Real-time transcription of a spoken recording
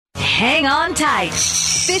hang on tight.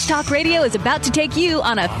 Fish Talk Radio is about to take you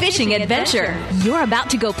on a fishing adventure. You're about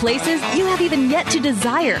to go places you have even yet to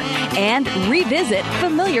desire and revisit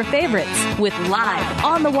familiar favorites with live,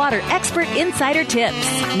 on-the-water expert insider tips.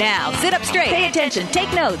 Now, sit up straight, pay attention,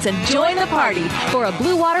 take notes, and join the party for a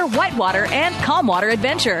blue water, whitewater, and calm water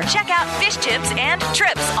adventure. Check out fish tips and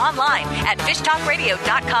trips online at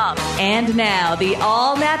fishtalkradio.com. And now, the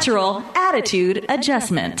all-natural attitude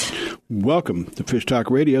adjustment. Welcome to Fish Talk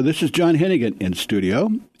Radio. This is John Hennigan in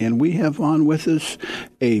studio, and we have on with us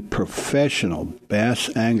a professional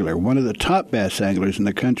bass angler, one of the top bass anglers in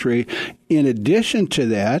the country. In addition to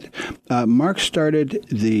that, Mark started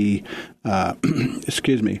the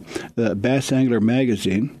the Bass Angler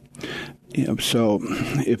magazine. So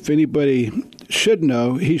if anybody should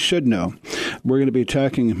know, he should know. We're going to be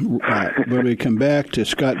talking when we come back to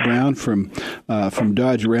Scott Brown from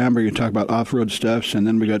Dodge Ram. We're going to talk about off-road stuffs, and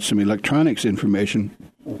then we got some electronics information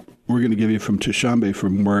we're going to give you from Tishambe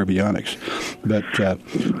from Moore Avionics. But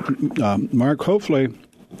Mark, hopefully,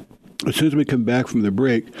 as soon as we come back from the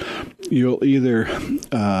break, you'll either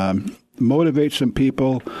motivate some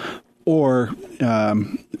people or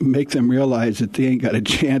make them realize that they ain't got a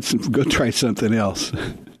chance and go try something else.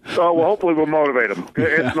 Oh, well, hopefully we'll motivate them.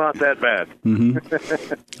 It's not that bad.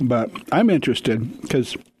 Mm-hmm. But I'm interested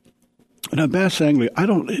because now bass angling,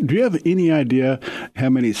 do you have any idea how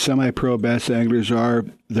many semi-pro bass anglers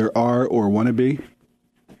there are or want to be?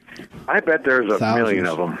 I bet there's a million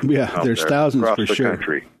of them. Yeah, there's thousands for sure.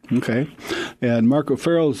 Country. Okay. And Mark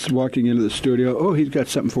O'Farrell's walking into the studio. Oh, he's got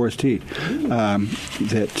something for us to eat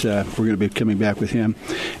that we're going to be coming back with him.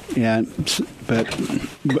 But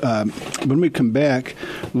when we come back,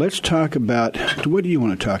 let's talk about, what do you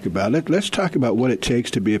want to talk about? Let's talk about what it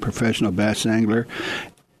takes to be a professional bass angler.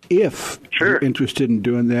 If you're interested in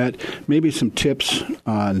doing that, maybe some tips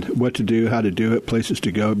on what to do, how to do it, places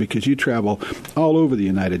to go, because you travel all over the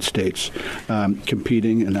United States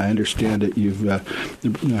competing, and I understand that you've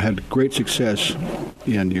had great success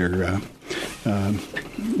in your,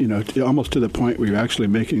 almost to the point where you're actually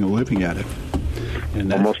making a living at it.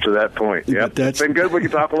 And almost to that point, yeah. It's been good. We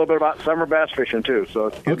can talk a little bit about summer bass fishing, too, so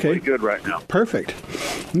it's pretty good right now. Perfect.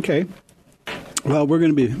 Okay. Well, we're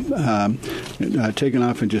going to be taking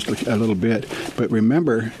off in just a little bit, but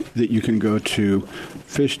remember that you can go to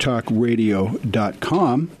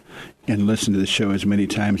fishtalkradio.com and listen to the show as many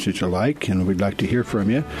times as you like, and we'd like to hear from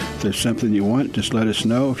you. If there's something you want, just let us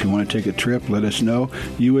know. If you want to take a trip, let us know.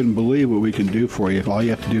 You wouldn't believe what we can do for you. All you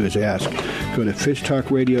have to do is ask. Go to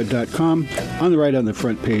fishtalkradio.com. On the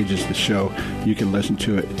front page is the show. You can listen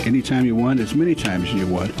to it anytime you want, as many times as you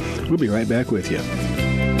want. We'll be right back with you.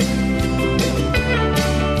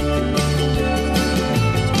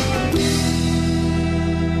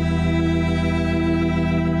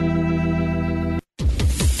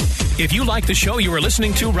 If you like the show you are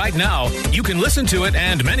listening to right now, you can listen to it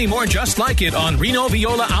and many more just like it on Reno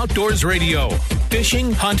Viola Outdoors Radio.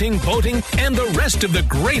 Fishing, hunting, boating, and the rest of the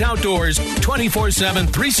great outdoors 24/7,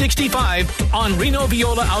 365 on Reno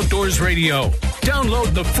Viola Outdoors Radio.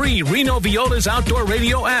 Download the free Reno Viola's Outdoor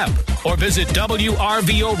Radio app or visit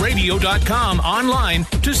WRVOradio.com online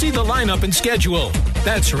to see the lineup and schedule.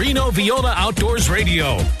 That's Reno Viola Outdoors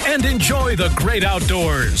Radio. And enjoy the great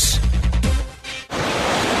outdoors.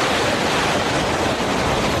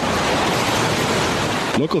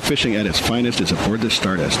 Local fishing at its finest is aboard the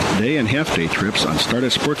Stardust. Day and half-day trips on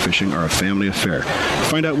Stardust Sport Fishing are a family affair.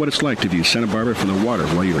 Find out what it's like to view Santa Barbara from the water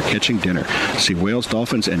while you are catching dinner. See whales,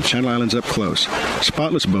 dolphins, and Channel Islands up close.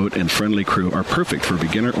 Spotless boat and friendly crew are perfect for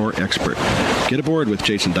beginner or expert. Get aboard with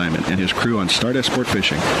Jason Diamond and his crew on Stardust Sport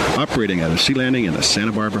Fishing, operating at a sea landing in the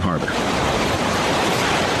Santa Barbara Harbor.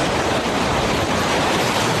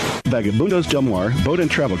 Vagabundos Del Mar Boat and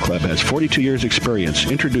Travel Club has 42 years experience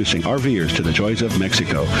introducing RVers to the joys of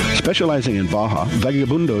Mexico. Specializing in Baja,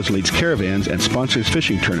 Vagabundos leads caravans and sponsors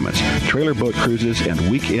fishing tournaments, trailer boat cruises, and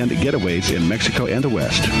weekend getaways in Mexico and the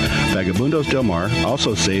West. Vagabundos Del Mar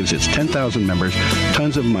also saves its 10,000 members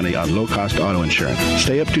tons of money on low-cost auto insurance.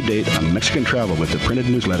 Stay up to date on Mexican travel with the printed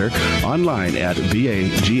newsletter online at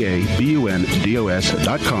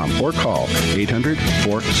vagabundos.com or call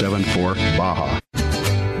 800-474-BAJA.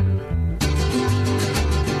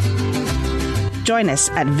 Join us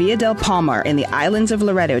at Via del Palmar in the islands of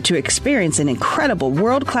Loreto to experience an incredible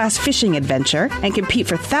world-class fishing adventure and compete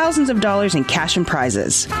for thousands of dollars in cash and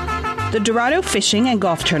prizes. The Dorado Fishing and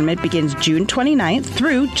Golf Tournament begins June 29th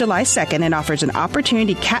through July 2nd and offers an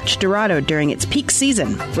opportunity to catch Dorado during its peak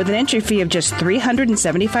season with an entry fee of just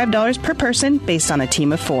 $375 per person based on a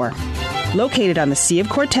team of 4. Located on the Sea of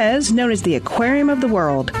Cortez, known as the Aquarium of the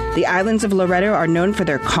World, The islands of Loretto are known for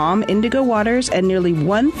their calm indigo waters and nearly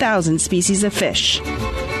 1,000 species of fish.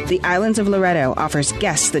 The islands of Loretto offers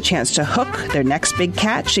guests the chance to hook their next big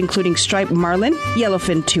catch, including striped marlin,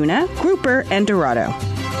 yellowfin tuna, grouper, and dorado.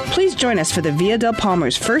 Please join us for the Via del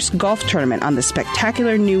Palmar's first golf tournament on the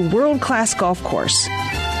spectacular new world-class golf course.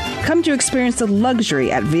 Come to experience the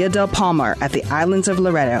luxury at Via del Palmar at the islands of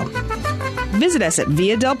Loretto. Visit us at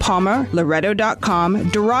viadelpalmarloretto.com,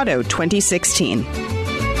 Dorado 2016.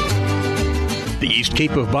 The East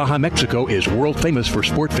Cape of Baja, Mexico is world famous for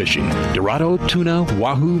sport fishing. Dorado, tuna,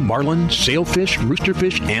 wahoo, marlin, sailfish,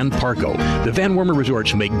 roosterfish, and pargo. The Van Wormer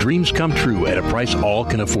Resorts make dreams come true at a price all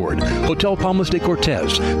can afford. Hotel Palmas de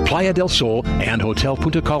Cortez, Playa del Sol, and Hotel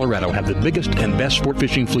Punta Colorado have the biggest and best sport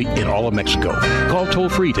fishing fleet in all of Mexico. Call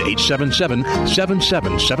toll-free to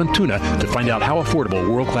 877-777-TUNA to find out how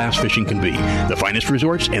affordable world-class fishing can be. The finest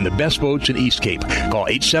resorts and the best boats in East Cape. Call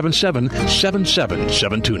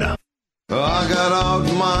 877-777-TUNA. I got out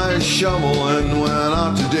my shovel and went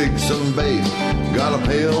out to dig some bait. Got a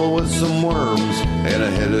pail with some worms and I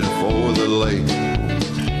headed for the lake.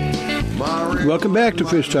 Welcome back to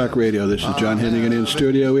Fish Talk Radio. This is John Hennigan in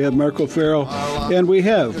studio. We have Mark O'Farrell, and we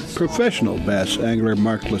have professional bass angler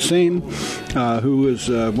Mark Lassagne, who is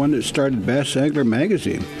one that started Bass Angler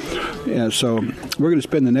Magazine. And so we're going to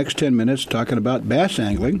spend the next 10 minutes talking about bass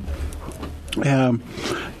angling.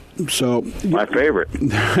 So my favorite.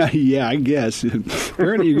 Yeah, I guess.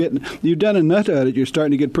 Apparently you've done enough at it, you're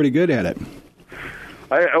starting to get pretty good at it.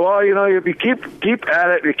 Well, if you keep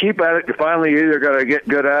at it, you finally either got to get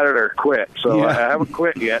good at it or quit. So yeah. I haven't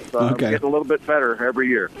quit yet, so I'm getting a little bit better every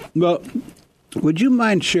year. Well, would you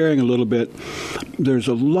mind sharing a little bit? There's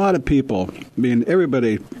a lot of people,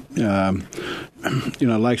 everybody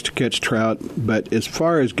likes to catch trout, but as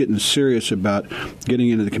far as getting serious about getting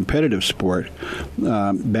into the competitive sport,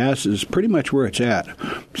 bass is pretty much where it's at.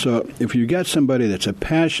 So if you got somebody that's a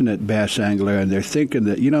passionate bass angler and they're thinking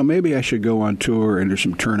that, maybe I should go on tour or enter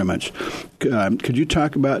some tournaments, could you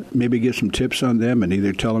talk about maybe give some tips on them and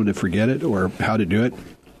either tell them to forget it or how to do it?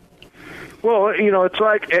 Well, it's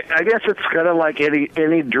like, I guess it's kind of like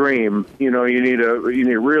any dream. You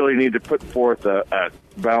really need to put forth a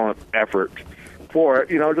valiant effort for it.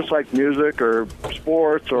 Just like music or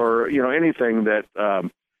sports or anything that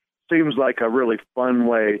seems like a really fun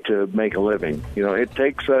way to make a living. It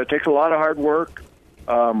takes a lot of hard work.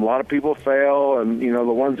 A lot of people fail, and the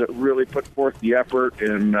ones that really put forth the effort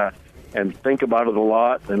and think about it a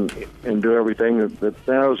lot and do everything.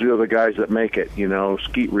 Those are the guys that make it.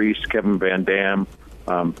 Skeet Reese, Kevin Van Dam,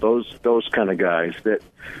 those kind of guys that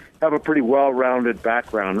have a pretty well-rounded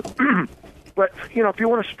background. But if you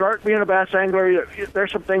want to start being a bass angler,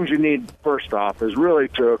 there's some things you need. First off, is really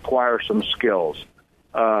to acquire some skills.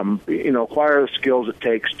 Acquire the skills it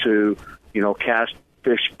takes to cast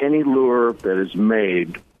fish any lure that is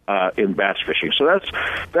made in bass fishing. So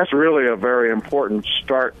that's really a very important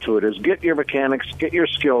start to it, is get your mechanics, get your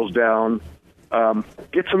skills down,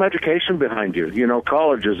 get some education behind you.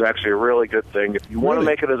 College is actually a really good thing. If you want to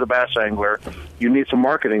make it as a bass angler, you need some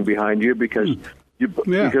marketing behind you because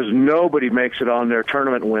because nobody makes it on their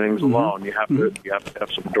tournament winnings alone. You have to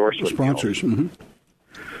have some endorsement sponsors.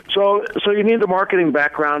 So you need the marketing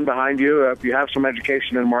background behind you. If you have some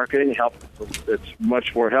education in marketing, it's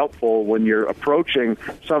much more helpful when you're approaching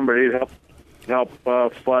somebody to help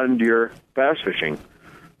fund your bass fishing.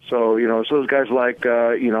 So so those guys like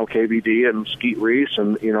KVD and Skeet Reese,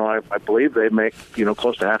 and I believe they make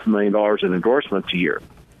close to $500,000 in endorsements a year.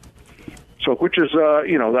 So which is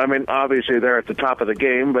obviously they're at the top of the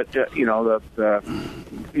game, but you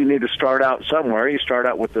need to start out somewhere. You start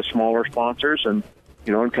out with the smaller sponsors and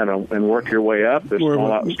and work your way up.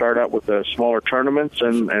 Start out with the smaller tournaments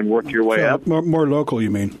and work your way up. More local, you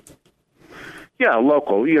mean? Yeah,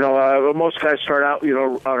 local. Most guys start out,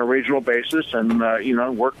 on a regional basis and,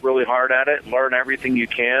 work really hard at it, learn everything you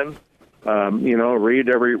can. Read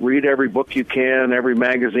every book you can, every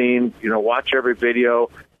magazine, watch every video,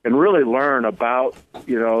 and really learn about,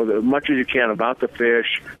 as much as you can about the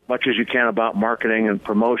fish, much as you can about marketing and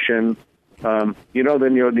promotion. Then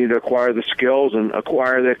you'll need to acquire the skills and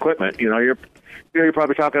acquire the equipment. You're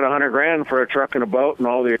probably talking $100,000 for a truck and a boat and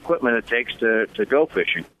all the equipment it takes to go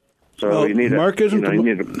fishing. So you need to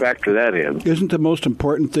factor that in. Isn't the most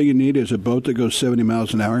important thing you need is a boat that goes 70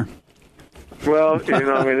 miles an hour? Well,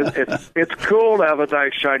 it's cool to have a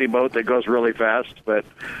nice shiny boat that goes really fast, but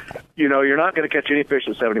you're not going to catch any fish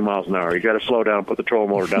at 70 miles an hour. You got to slow down, put the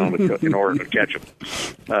trolling motor down in order to catch them.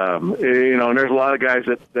 And there's a lot of guys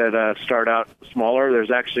that start out smaller.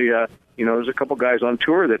 There's actually there's a couple guys on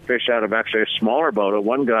tour that fish out of actually a smaller boat.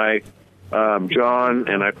 One guy John,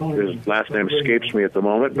 and his last name escapes me at the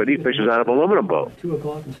moment, but he fishes out of an aluminum boat. 2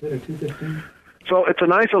 o'clock instead of 2:15. So it's a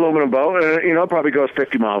nice aluminum boat, and it probably goes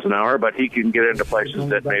 50 miles an hour, but he can get into places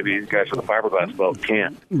that maybe the guys with a fiberglass boat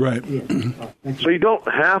can't. Right. So you don't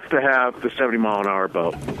have to have the 70-mile-an-hour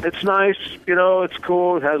boat. It's nice, it's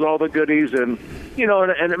cool, it has all the goodies, and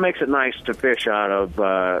it makes it nice to fish out of,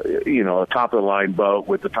 a top-of-the-line boat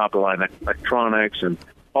with the top-of-the-line electronics and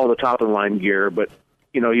all the top-of-the-line gear, but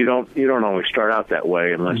you don't always start out that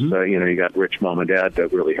way unless you got rich mom and dad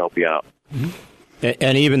that really help you out. Mm-hmm.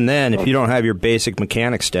 And even then, if you don't have your basic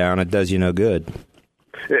mechanics down, it does you no good.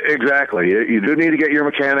 Exactly. You do need to get your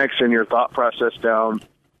mechanics and your thought process down.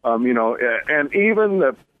 And even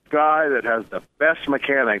the guy that has the best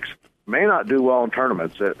mechanics may not do well in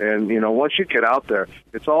tournaments. And once you get out there,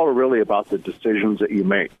 it's all really about the decisions that you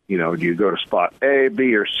make. Do you go to spot A,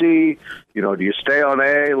 B, or C? Do you stay on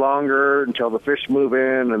A longer until the fish move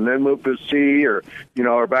in and then move to C, or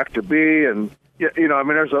back to B? And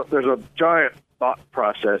there's a giant thought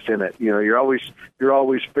process in it. You're always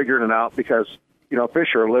figuring it out because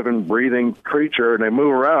fish are a living, breathing creature, and they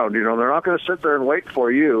move around. They're not going to sit there and wait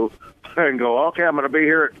for you and go, okay, I'm going to be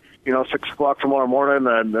here at 6 o'clock tomorrow morning,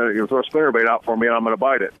 and you throw a spinnerbait out for me, and I'm going to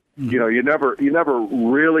bite it. Mm-hmm. You never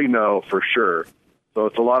really know for sure. So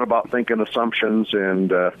it's a lot about thinking assumptions,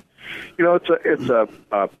 and it's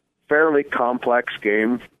a fairly complex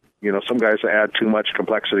game. Some guys add too much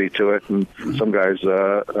complexity to it, and some guys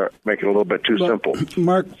make it a little bit too simple.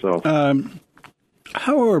 Mark,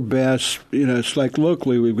 how are bass? It's like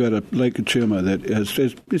locally we've got a Lake Achuma that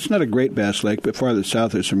it's not a great bass lake, but farther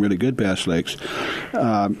south there's some really good bass lakes.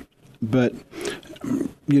 But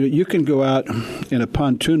you can go out in a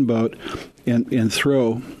pontoon boat and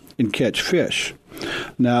throw and catch fish.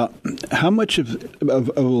 Now, how much of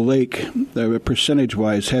a lake,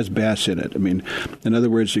 percentage-wise, has bass in it? I mean, in other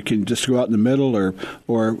words, you can just go out in the middle,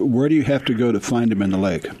 or where do you have to go to find them in the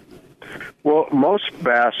lake? Well, most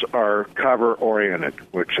bass are cover-oriented,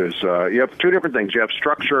 which is you have two different things. You have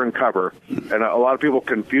structure and cover, and a lot of people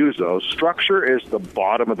confuse those. Structure is the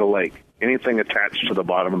bottom of the lake, anything attached to the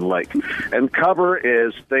bottom of the lake. And cover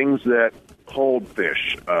is things that hold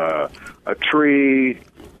fish, a tree,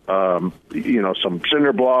 some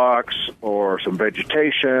cinder blocks or some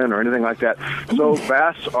vegetation or anything like that. So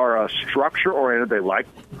bass are structure-oriented. They like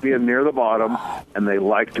being near the bottom, and they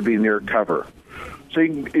like to be near cover. So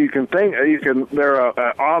you can think they're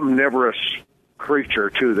an omnivorous creature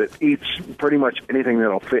too that eats pretty much anything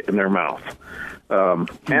that'll fit in their mouth,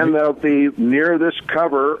 and they'll be near this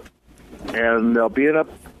cover, and they'll be in a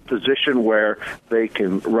position where they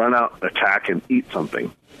can run out, attack, and eat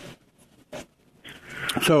something.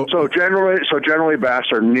 So generally, bass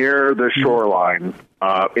are near the shoreline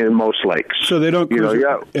in most lakes. So they don't cruise,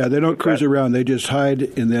 they don't cruise around. They just hide,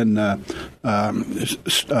 and then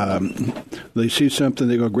they see something,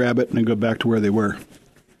 they go grab it, and then go back to where they were.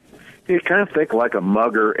 You kind of think like a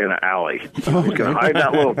mugger in an alley. He's going to hide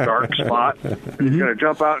that little dark spot. Mm-hmm. He's going to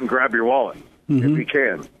jump out and grab your wallet if he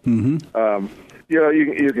can. Mm-hmm.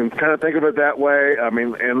 You can kind of think of it that way. I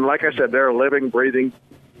mean, and like I said, they're a living, breathing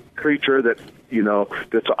creature that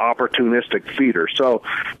that's an opportunistic feeder. So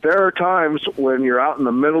there are times when you're out in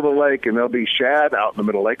the middle of the lake and there'll be shad out in the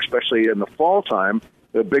middle of the lake, especially in the fall time.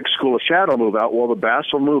 The big school of shad will move out. Well, the bass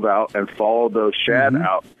will move out and follow those shad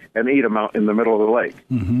out and eat them out in the middle of the lake.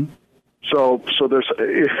 Mm-hmm. So there's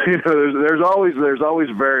there's always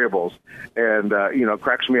variables, and it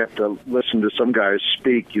cracks me up to listen to some guys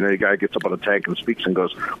speak. The guy gets up on the tank and speaks and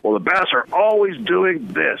goes, "Well, the bass are always doing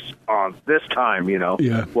this on this time."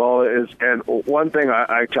 Yeah. Well, and one thing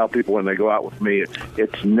I tell people when they go out with me,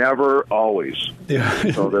 it's never always.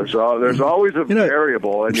 Yeah. So there's always a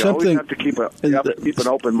variable, and you always have to keep an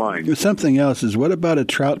open mind. Something else is, what about a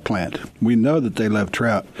trout plant? We know that they love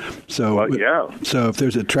trout. So So if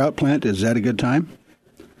there's a trout plant, is that a good time?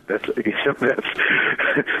 That's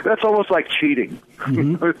almost like cheating.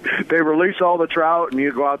 Mm-hmm. They release all the trout, and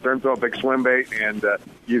you go out there and throw a big swim bait, and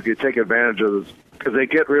you can take advantage of this because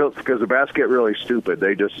the bass get really stupid.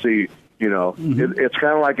 They just see. It's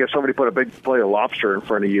kind of like if somebody put a big fillet of lobster in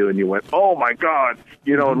front of you and you went, oh, my God,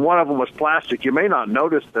 and one of them was plastic. You may not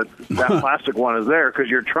notice that plastic one is there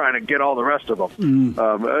because you're trying to get all the rest of them.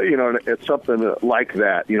 It's something like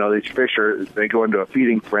that. These fish they go into a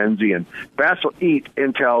feeding frenzy, and bass will eat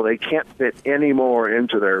until they can't fit any more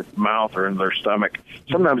into their mouth or in their stomach.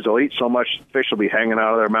 Sometimes they'll eat so much, fish will be hanging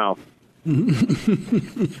out of their mouth.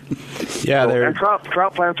 Yeah, and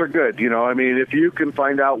trout plants are good. If you can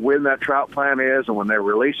find out when that trout plant is and when they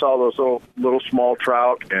release all those little small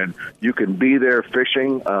trout, and you can be there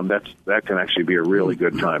fishing, that can actually be a really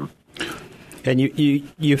good time. And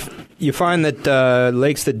you find that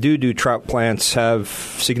lakes that do trout plants have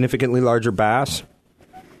significantly larger bass?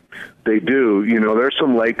 They do. You know, there's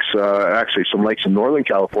some lakes, actually some lakes in Northern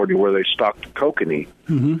California where they stocked kokanee.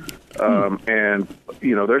 And,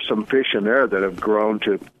 you know, there's some fish in there that have grown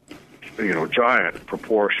to, you know, giant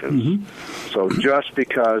proportions. So just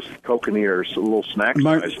because kokanee are a little snack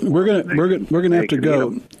size, we're gonna have to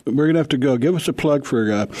go. We're gonna have to go. Give us a plug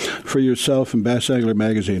for yourself and Bass Angler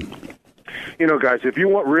Magazine. You know, guys, if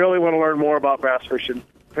you really want to learn more about bass fishing,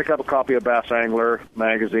 pick up a copy of Bass Angler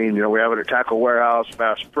Magazine. You know, we have it at Tackle Warehouse,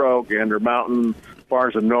 Bass Pro, Gander Mountain,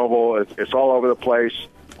 Barnes & Noble. It's all over the place.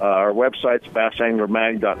 Our website's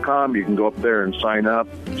bassanglermag.com. You can go up there and sign up.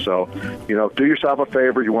 So, you know, do yourself a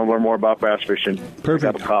favor. You want to learn more about bass fishing, Perfect. Pick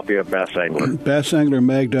up a copy of Bass Angler.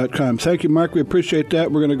 Bassanglermag.com. Thank you, Mark. We appreciate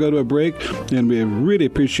that. We're going to go to a break, and we really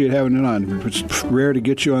appreciate having it on. It's rare to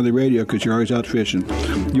get you on the radio because you're always out fishing.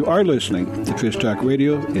 You are listening to Fish Talk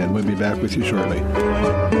Radio, and we'll be back with you shortly.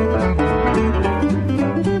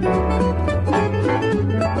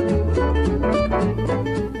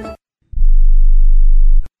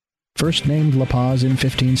 First named La Paz in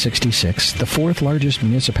 1566, the fourth largest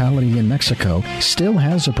municipality in Mexico still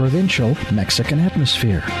has a provincial Mexican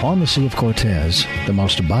atmosphere. On the Sea of Cortez, the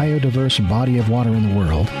most biodiverse body of water in the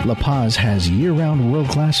world, La Paz has year-round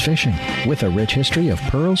world-class fishing. With a rich history of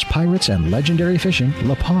pearls, pirates, and legendary fishing,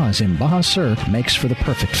 La Paz in Baja Sur makes for the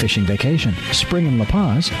perfect fishing vacation. Spring in La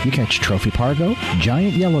Paz, you catch trophy pargo,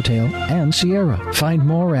 giant yellowtail, and Sierra. Find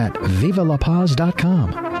more at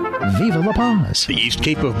vivalapaz.com. Viva La Paz! The East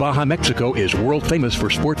Cape of Baja, Mexico is world famous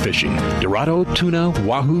for sport fishing. Dorado, tuna,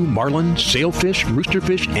 wahoo, marlin, sailfish,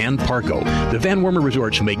 roosterfish, and pargo. The Van Wormer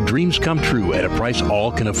resorts make dreams come true at a price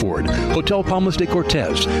all can afford. Hotel Palmas de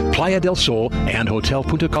Cortez, Playa del Sol, and Hotel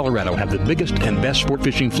Punta Colorado have the biggest and best sport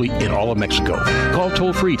fishing fleet in all of Mexico. Call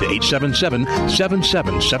toll-free to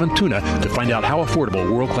 877-777-TUNA to find out how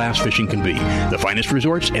affordable world-class fishing can be. The finest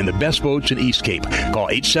resorts and the best boats in East Cape. Call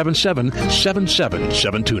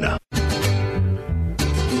 877-777-TUNA.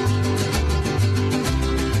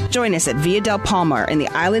 Join us at Villa del Palmar in the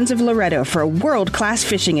islands of Loreto for a world-class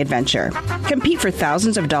fishing adventure. Compete for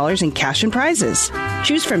thousands of dollars in cash and prizes.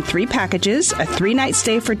 Choose from 3 packages, a 3-night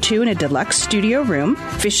stay for 2 in a deluxe studio room,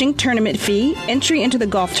 fishing tournament fee, entry into the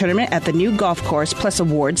golf tournament at the new golf course, plus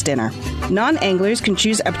awards dinner. Non-anglers can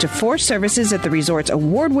choose up to 4 services at the resort's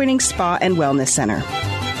award-winning spa and wellness center.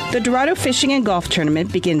 The Dorado Fishing and Golf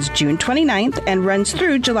Tournament begins June 29th and runs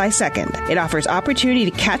through July 2nd. It offers opportunity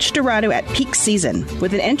to catch Dorado at peak season,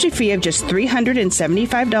 with an entry fee of just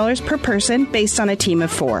 $375 per person based on a team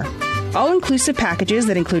of 4. All-inclusive packages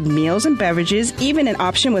that include meals and beverages, even an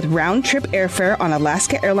option with round-trip airfare on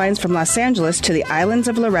Alaska Airlines from Los Angeles to the islands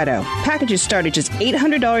of Loreto. Packages start at just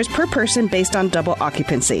 $800 per person based on double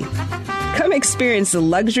occupancy. Come experience the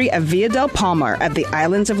luxury of Villa del Palmar at the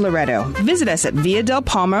islands of Loreto. Visit us at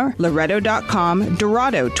villadelpalmarloreto.com,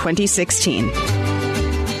 Dorado 2016.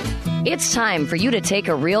 It's time for you to take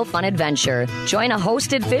a real fun adventure. Join a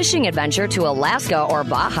hosted fishing adventure to Alaska or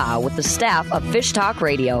Baja with the staff of Fish Talk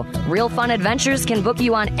Radio. Real Fun Adventures can book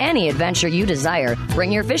you on any adventure you desire.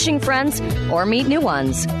 Bring your fishing friends or meet new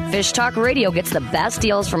ones. Fish Talk Radio gets the best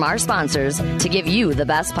deals from our sponsors to give you the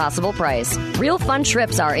best possible price. Real Fun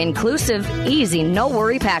trips are inclusive, easy,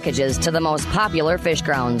 no-worry packages to the most popular fish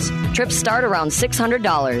grounds. Trips start around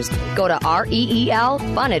 $600. Go to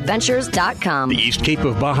REELFunadventures.com. The East Cape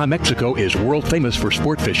of Baja, Mexico is world famous for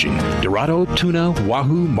sport fishing. Dorado, tuna,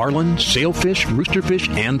 wahoo, marlin, sailfish, roosterfish,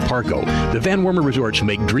 and pargo. The Van Wormer resorts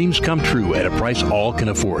make dreams come true at a price all can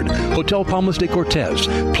afford. Hotel Palmas de Cortez,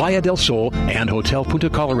 Playa del Sol, and Hotel Punta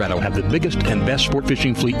Colorado have the biggest and best sport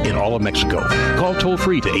fishing fleet in all of Mexico. Call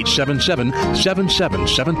toll-free to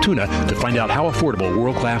 877-777-TUNA to find out how affordable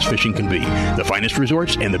world-class fishing can be. The finest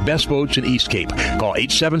resorts and the best boats in East Cape. Call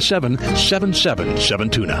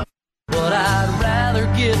 877-777-TUNA. But I'd rather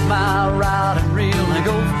get my rod and reel and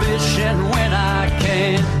go fishing when I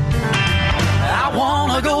can. I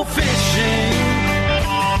want to go fishing,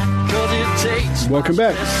 'cause it takes... Welcome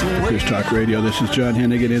back to Fish Talk Radio. This is John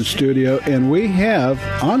Hennigan in studio, and we have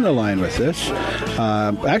on the line with us,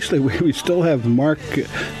 actually, we still have Mark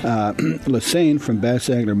Lassane from Bass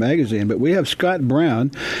Angler Magazine, but we have Scott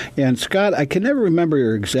Brown. And Scott, I can never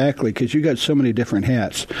remember exactly because you got so many different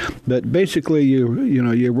hats, but basically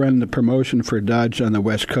you run the promotion for Dodge on the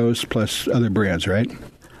West Coast plus other brands, right?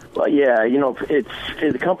 Well, yeah, it's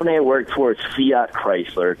the company I work for. It's Fiat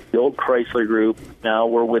Chrysler, the old Chrysler Group. Now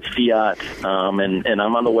we're with Fiat, and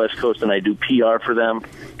I'm on the West Coast, and I do PR for them,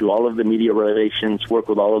 do all of the media relations, work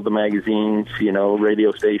with all of the magazines,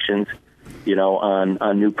 radio stations.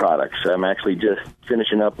 on new products. I'm actually just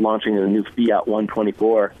finishing up launching a new Fiat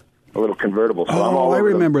 124, a little convertible. So I'm all I over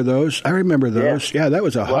remember those. Yeah, that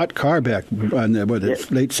was a hot car back in the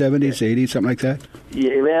late 70s, 80s, something like that.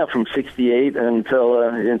 Yeah, from '68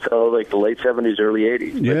 until like the late '70s, early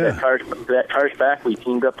 '80s. Yeah. But that car's back. We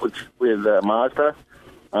teamed up with Mazda,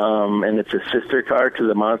 and it's a sister car to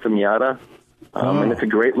the Mazda Miata. And it's a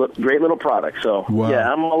great little product. So yeah,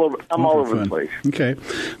 I'm all over the place. Okay,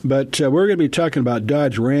 but we're going to be talking about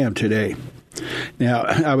Dodge Ram today. Now,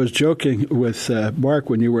 I was joking with Mark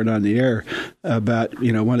when you weren't on the air about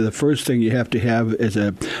one of the first things you have to have is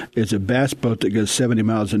a bass boat that goes 70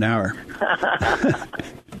 miles an hour.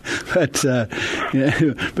 But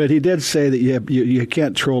he did say that you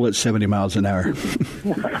can't troll at 70 miles an hour.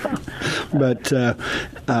 But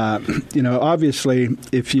obviously,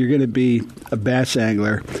 if you're going to be a bass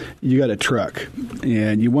angler, you got a truck,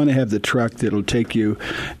 and you want to have the truck that'll take you.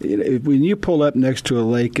 When you pull up next to a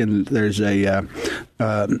lake and there's a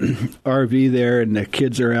RV there, and the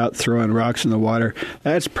kids are out throwing rocks in the water,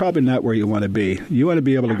 that's probably not where you want to be. You want to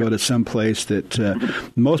be able to go to some place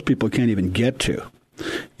that most people can't even get to.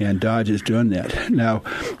 And Dodge is doing that. Now,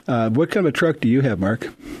 what kind of a truck do you have, Mark?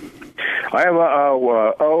 I have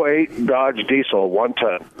a 08 Dodge Diesel, 1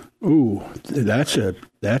 ton. Ooh,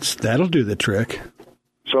 that'll do the trick.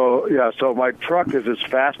 So my truck is as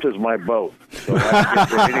fast as my boat. So I can get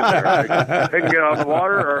from anywhere. I can get on the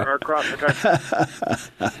water or across the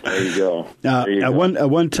country. There you go. A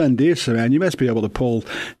 1 ton diesel, man, you must be able to pull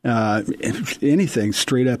anything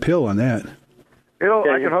straight uphill on that.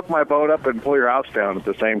 I can hook my boat up and pull your house down at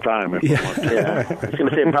the same time. If I want to. Yeah. I was going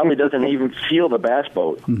to say, it probably doesn't even feel the bass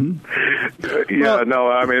boat. Mm-hmm.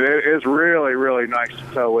 I mean, it is really, really nice to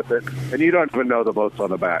tow with it. And you don't even know the boat's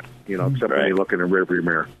on the back, except when you look in the rearview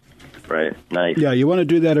mirror. Right. Nice. Yeah, you want to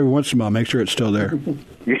do that every once in a while. Make sure it's still there.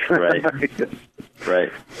 Right.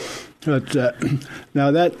 Right. But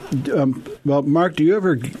now that, Mark, do you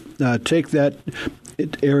ever take that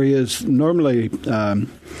areas normally?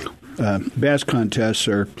 Bass contests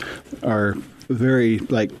are very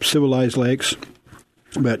like civilized lakes,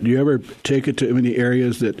 but do you ever take it to any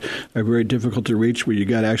areas that are very difficult to reach where you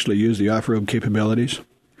got to actually use the off-road capabilities?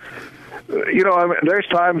 There's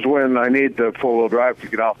times when I need the four-wheel drive to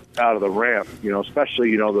get out of the ramp,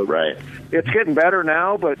 especially, it's getting better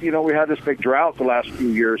now, but, we had this big drought the last few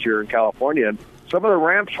years here in California, and some of the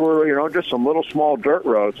ramps were, just some little small dirt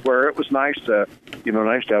roads where it was nice to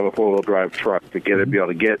have a four-wheel drive truck to be able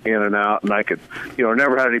to get in and out, and I could,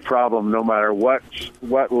 never had any problem no matter what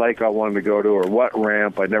lake I wanted to go to or what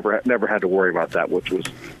ramp. I never had to worry about that, which was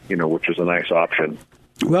a nice option.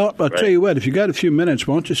 Well, I'll tell you what, if you got a few minutes,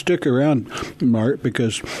 why don't you stick around, Mark,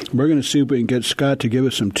 because we're going to see if we can get Scott to give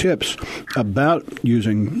us some tips about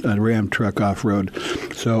using a Ram truck off-road.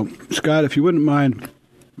 So, Scott, if you wouldn't mind,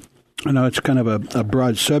 I know it's kind of a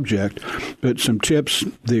broad subject, but some tips,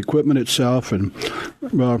 the equipment itself, and,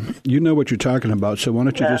 well, you know what you're talking about, so why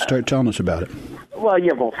don't you just start telling us about it? Well,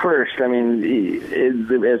 first, I mean,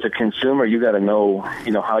 as a consumer, you got to know,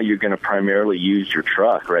 how you're going to primarily use your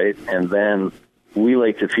truck, right? And then we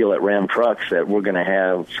like to feel at Ram Trucks that we're going to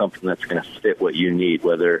have something that's going to fit what you need,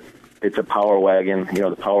 whether it's a Power Wagon.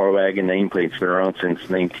 The Power Wagon nameplate's been around since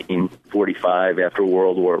 1945 after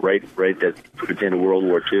World War, right at the end of World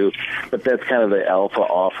War II. But that's kind of the alpha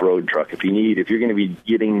off-road truck. If you're going to be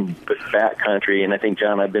getting backcountry, and I think,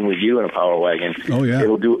 John, I've been with you in a Power Wagon. Oh, yeah.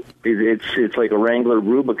 It's like a Wrangler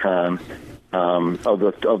Rubicon. Of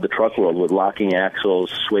the truck world, with locking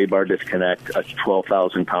axles, sway bar disconnect, a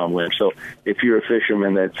 12,000-pound winch. So if you're a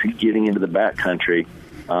fisherman that's getting into the backcountry,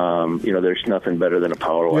 there's nothing better than a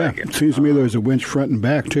Power Wagon. It seems to me there's a winch front and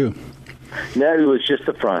back too. No, it was just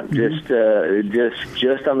the front, just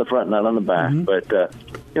on the front, not on the back. Mm-hmm. But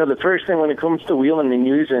the first thing when it comes to wheeling and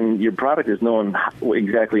using your product is knowing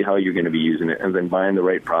exactly how you're going to be using it, and then buying the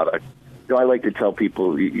right product. I like to tell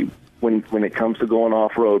people, when it comes to going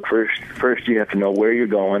off-road, first you have to know where you're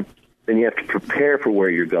going. Then you have to prepare for where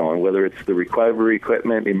you're going, whether it's the recovery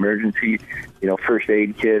equipment, emergency, first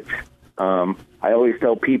aid kits. I always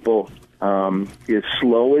tell people as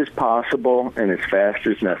slow as possible and as fast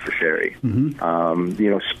as necessary.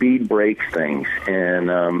 Mm-hmm. Speed breaks things,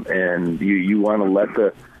 and you want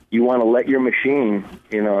to let your machine,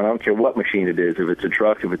 and I don't care what machine it is, if it's a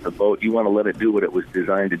truck, if it's a boat, you want to let it do what it was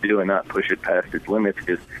designed to do and not push it past its limits,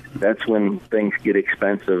 because that's when things get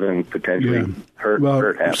expensive and potentially hurt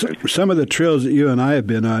happens. Some of the trails that you and I have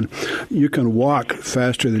been on, you can walk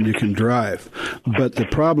faster than you can drive. But the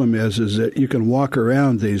problem is that you can walk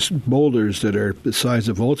around these boulders that are the size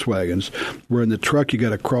of Volkswagens, where in the truck you got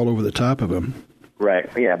to crawl over the top of them. Right.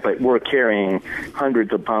 Yeah, but we're carrying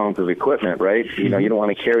hundreds of pounds of equipment, right? You know, you don't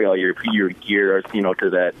want to carry all your gear, you know,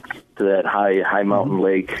 to that high mountain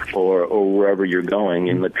lake or wherever you're going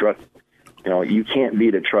in the truck. You know, you can't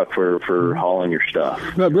beat a truck for hauling your stuff.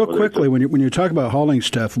 Well, real quickly, when you talk about hauling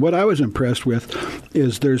stuff, what I was impressed with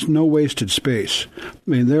is there's no wasted space. I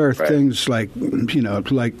mean, there are things like, you know,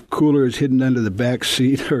 like coolers hidden under the back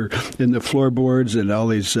seat or in the floorboards and all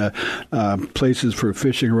these places for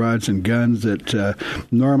fishing rods and guns that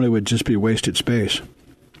normally would just be wasted space.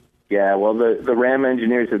 Yeah, well, the Ram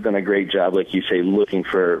engineers have done a great job, like you say, looking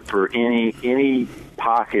for any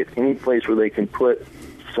pocket, any place where they can put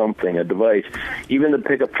something, a device. Even the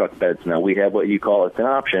pickup truck beds now, we have what you call, it's an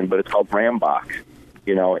option, but it's called Ram Box.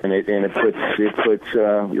 You know, and it puts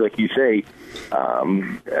like you say,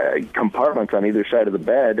 compartments on either side of the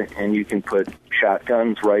bed, and you can put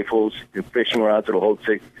shotguns, rifles, fishing rods. It'll hold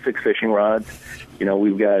six fishing rods. You know,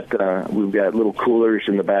 we've got little coolers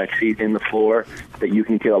in the back seat in the floor that you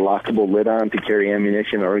can get a lockable lid on to carry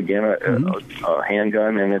ammunition, or again a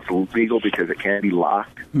handgun, and it's legal because it can't be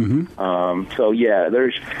locked. So yeah,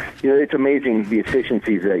 there's, you know, it's amazing the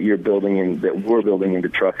efficiencies that we're building into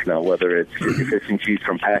trucks now, whether it's efficiencies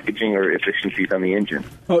from packaging or efficiencies on the engine.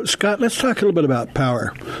 Oh, Scott, let's talk a little bit about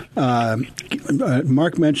power.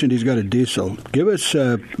 Mark mentioned he's got a diesel. Give us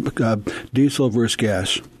diesel versus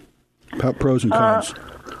gas. Pros and cons.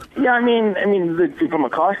 Yeah, I mean, from a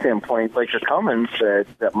cost standpoint, like the Cummins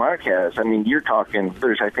that Mark has, I mean, you're talking.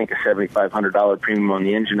 There's, I think, a $7,500 premium on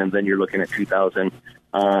the engine, and then you're looking at $2,000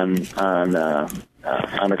 on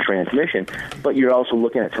a transmission. But you're also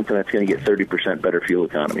looking at something that's going to get 30% better fuel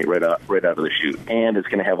economy right out of the chute, and it's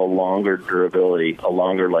going to have a longer durability, a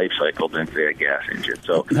longer life cycle than, say, a gas engine.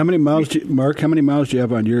 So, how many miles, Mark? How many miles do you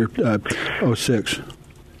have on your 06?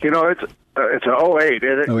 You know, it's an 08.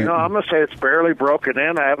 You know, I'm going to say it's barely broken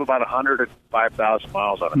in. I have about 105,000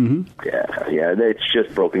 miles on it. Yeah, it's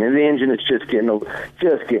just broken in. The engine is just getting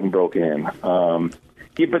broken in.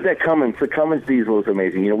 But the Cummins diesel is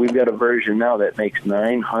amazing. You know, we've got a version now that makes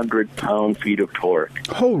 900 pound-feet of torque.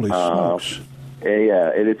 Holy smokes! Yeah,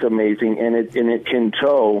 it's amazing, and it can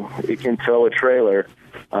tow a trailer.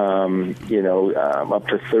 Up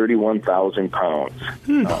to 31,000 pounds.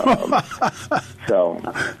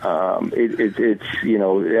 It's you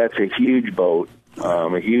know, that's a huge boat,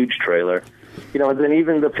 a huge trailer. You know, and then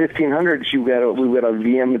even the 1500s, we've got a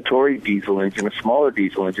VM Motori diesel engine, a smaller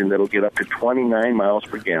diesel engine that'll get up to 29 miles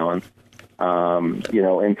per gallon. You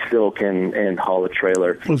know, and still can haul a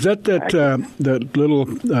trailer. Was that little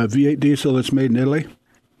V8 diesel that's made in Italy?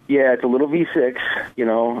 Yeah, it's a little V6. You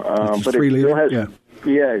know, but it still has.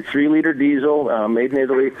 Yeah, 3-liter diesel, made in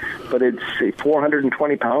Italy, but it's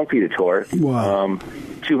 420 pound-feet of torque. Wow.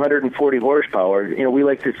 240 horsepower. You know, we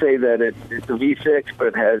like to say that it's a V6, but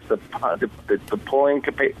it has the pulling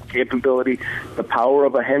capability, the power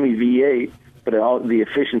of a Hemi V8, but the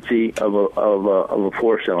efficiency of a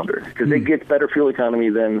four-cylinder, because it gets better fuel economy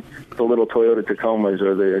than the little Toyota Tacomas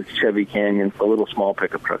or the Chevy Canyons, the little small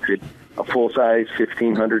pickup trucks. It's a full-size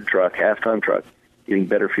 1,500 truck, half-ton truck, getting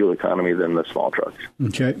better fuel economy than the small trucks.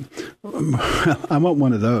 Okay. I want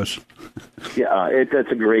one of those. Yeah,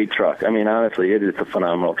 that's a great truck. I mean, honestly, it is a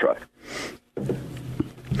phenomenal truck.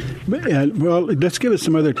 Well, let's give us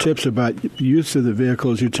some other tips about use of the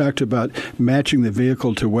vehicles. You talked about matching the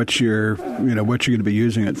vehicle to what you're going to be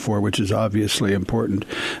using it for, which is obviously important.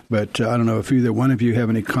 But I don't know if either one of you have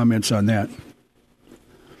any comments on that.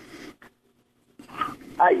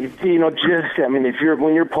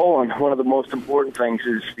 When you're pulling, one of the most important things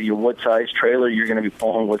is what size trailer you're going to be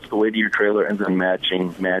pulling, what's the weight of your trailer, and then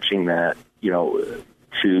matching that, you know,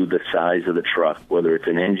 to the size of the truck, whether it's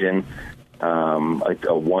an engine, like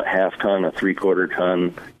a half-ton, a three-quarter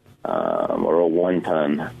ton, or a 1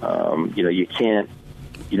 ton. You can't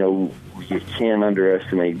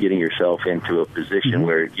underestimate getting yourself into a position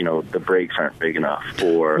where, you know, the brakes aren't big enough,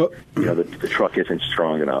 or the truck isn't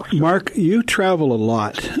strong enough. So. Mark, you travel a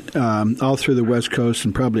lot, all through the West Coast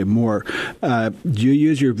and probably more. Do you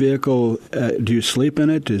use your vehicle? Do you sleep in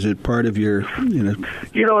it? Is it part of your, You know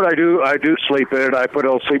what I do? I do sleep in it. I put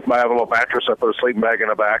a sleep. I have a little mattress. I put a sleeping bag in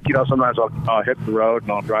the back. You know, sometimes I'll hit the road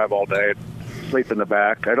and I'll drive all day. Sleep in the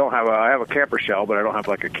back. I have a camper shell, but I don't have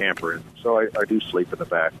like a camper in, so I do sleep in the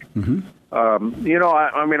back. I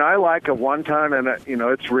like a 1 ton, and it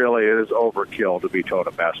is overkill to be towed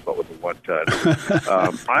a bass boat with a 1 ton.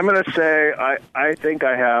 I'm going to say I think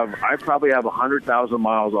I probably have 100,000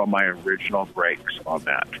 miles on my original brakes on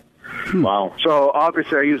that. Wow. So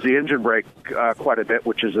obviously I use the engine brake quite a bit,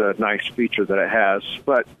 which is a nice feature that it has.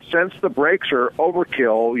 But since the brakes are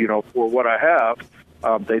overkill, for what I have,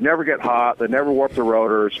 They never get hot. They never warp the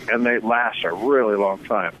rotors, and they last a really long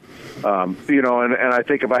time. And I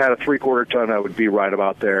think if I had a 3/4 ton, I would be right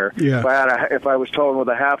about there. Yeah. If I was towing with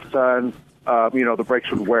a 1/2 ton, the brakes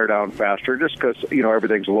would wear down faster just because,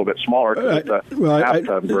 everything's a little bit smaller.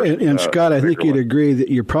 Scott, I think you'd agree that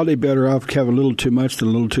you're probably better off to have a little too much than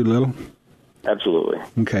a little too little. Absolutely.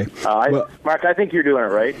 Okay. Mark, I think you're doing it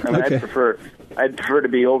right. I mean, okay. I'd prefer to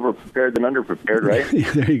be over-prepared than under-prepared, right?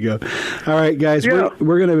 There you go. All right, guys,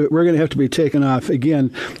 we're gonna have to be taken off again.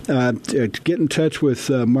 Get in touch with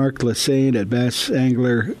Mark Lassane at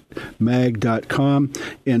bassanglermag.com.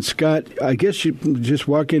 And Scott, I guess you just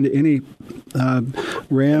walk into any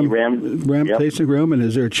Ram tasting room, and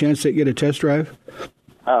is there a chance they get a test drive?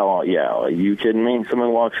 Oh, yeah. Are you kidding me?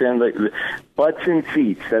 Someone walks in, the butts and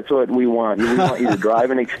seats. That's what we want. We want you to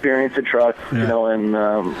drive and experience a truck, and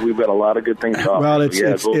we've got a lot of good things to offer. Well, go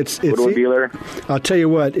to a dealer. I'll tell you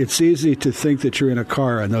what, it's easy to think that you're in a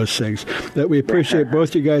car on those things. That we appreciate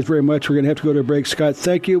both you guys very much. We're going to have to go to a break. Scott,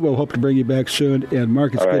 thank you. We'll hope to bring you back soon. And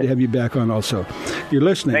Mark, it's good to have you back on also. You're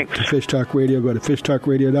listening to Fish Talk Radio. Go to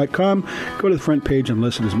fishtalkradio.com. Go to the front page and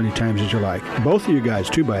listen as many times as you like. Both of you guys,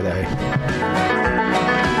 too, by the way.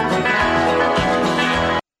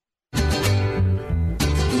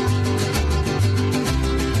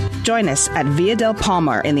 Join us at Via del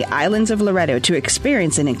Palmar in the islands of Loretto to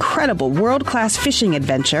experience an incredible world-class fishing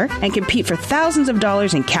adventure and compete for thousands of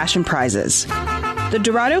dollars in cash and prizes. The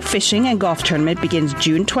Dorado Fishing and Golf Tournament begins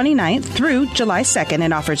June 29th through July 2nd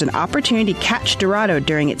and offers an opportunity to catch Dorado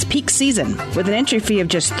during its peak season with an entry fee of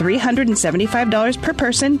just $375 per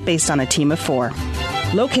person based on a team of 4.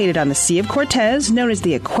 Located on the Sea of Cortez, known as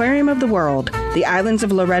the Aquarium of the World, the islands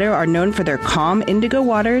of Loretto are known for their calm indigo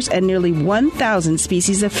waters and nearly 1,000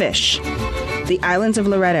 species of fish. The islands of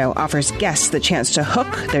Loretto offers guests the chance to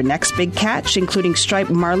hook their next big catch, including striped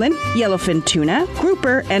marlin, yellowfin tuna,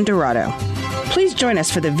 grouper, and dorado. Please join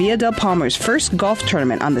us for the Via del Palmar's first golf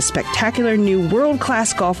tournament on the spectacular new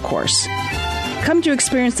world-class golf course. Come to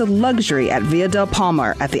experience the luxury at Via del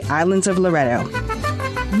Palmar at the islands of Loretto.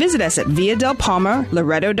 Visit us at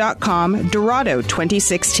viadelpalmarloretto.com, Dorado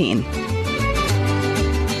 2016.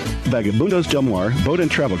 Vagabundos Del Mar Boat and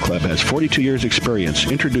Travel Club has 42 years experience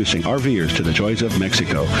introducing RVers to the joys of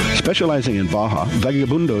Mexico. Specializing in Baja,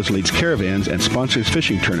 Vagabundos leads caravans and sponsors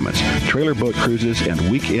fishing tournaments, trailer boat cruises, and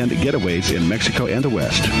weekend getaways in Mexico and the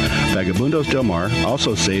West. Vagabundos Del Mar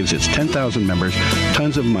also saves its 10,000 members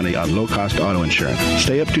tons of money on low-cost auto insurance.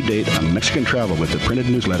 Stay up to date on Mexican travel with the printed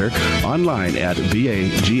newsletter online at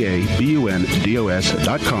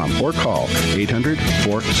vagabundos.com or call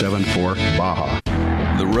 800-474-BAJA.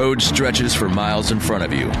 The road stretches for miles in front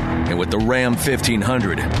of you, and with the Ram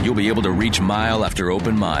 1500, you'll be able to reach mile after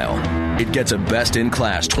open mile. It gets a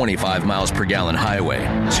best-in-class 25 miles per gallon highway,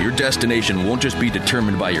 so your destination won't just be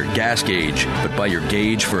determined by your gas gauge, but by your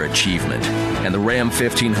gauge for achievement. And the Ram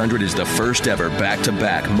 1500 is the first ever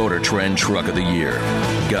back-to-back Motor Trend Truck of the Year.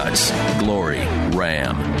 Guts, glory,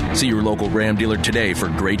 Ram. See your local Ram dealer today for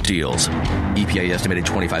great deals. EPA estimated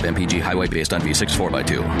 25 mpg highway based on V6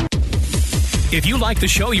 4x2. If you like the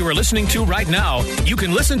show you are listening to right now, you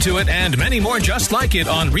can listen to it and many more just like it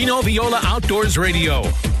on Reno Viola Outdoors Radio.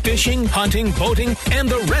 Fishing, hunting, boating, and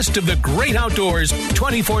the rest of the great outdoors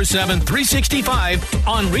 24/7, 365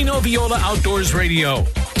 on Reno Viola Outdoors Radio.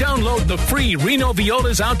 Download the free Reno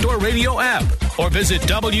Viola's Outdoor Radio app or visit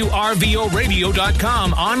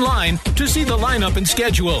WRVOradio.com online to see the lineup and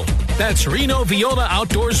schedule. That's Reno Viola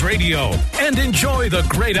Outdoors Radio. And enjoy the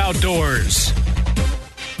great outdoors.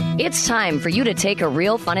 It's time for you to take a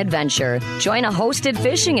real fun adventure. Join a hosted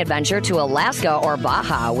fishing adventure to Alaska or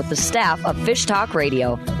Baja with the staff of Fish Talk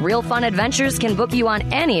Radio. Real Fun Adventures can book you on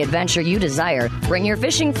any adventure you desire. Bring your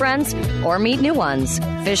fishing friends or meet new ones.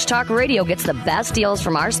 Fish Talk Radio gets the best deals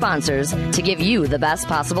from our sponsors to give you the best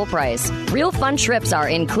possible price. Real Fun trips are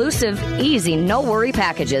inclusive, easy, no-worry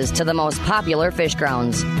packages to the most popular fish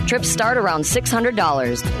grounds. Trips start around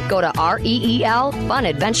 $600. Go to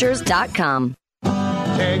REELFunadventures.com.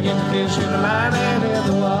 Can't get the fish in the line and in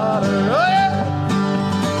the water. Oh,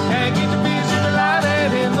 yeah. Can't get the fish in the line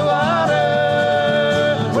and in the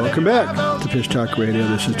water. Welcome back to Fish Talk Radio.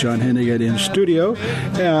 This is John Hennigan in studio,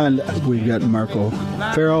 and we've got Marco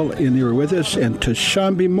Farrell in here with us, and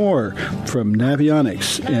Tashambi Moore from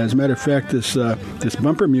Navionics. As a matter of fact, this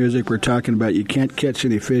bumper music we're talking about, you can't catch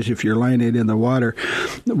any fish if you're lining it in the water.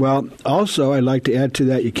 Well, also, I'd like to add to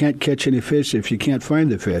that, you can't catch any fish if you can't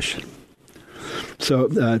find the fish. So,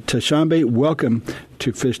 Tashambi, welcome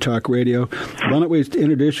to Fish Talk Radio. Why don't we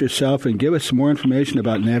introduce yourself and give us some more information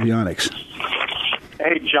about Navionics?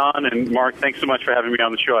 Hey, John and Mark, thanks so much for having me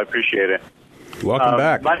on the show. I appreciate it. Welcome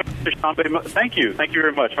back. Tishambe. Thank you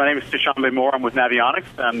very much. My name is Tishambe Moore. I'm with Navionics.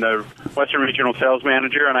 I'm the Western Regional Sales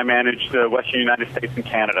Manager, and I manage the Western United States and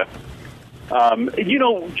Canada.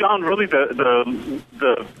 John, really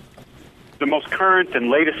the most current and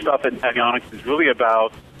latest stuff at Navionics is really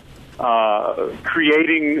about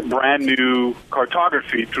creating brand new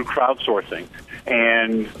cartography through crowdsourcing.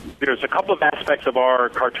 And there's a couple of aspects of our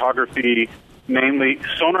cartography, namely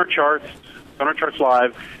Sonar Charts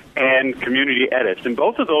Live, and Community Edits. And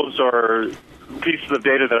both of those are pieces of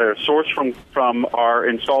data that are sourced from our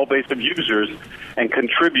install base of users and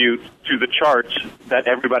contribute to the charts that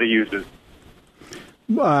everybody uses.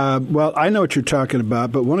 Well, I know what you're talking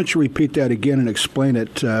about, but why don't you repeat that again and explain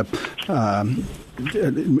it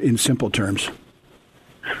in simple terms?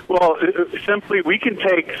 Well, simply, we can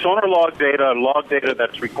take sonar log data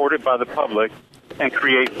that's recorded by the public, and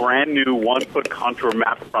create brand new one-foot contour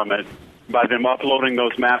maps from it by them uploading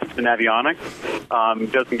those maps to Navionics.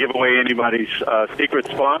 Doesn't give away anybody's secret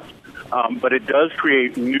spots, but it does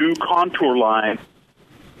create new contour lines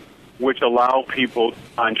which allow people to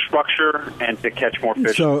find structure and to catch more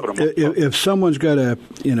fish. So if someone's got a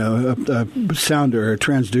sounder or a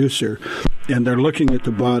transducer, and they're looking at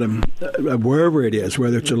the bottom, wherever it is,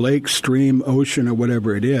 whether it's a lake, stream, ocean, or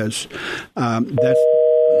whatever it is,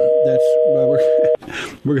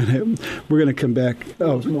 we're gonna come back.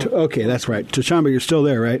 Okay, that's right. Tishambe, you're still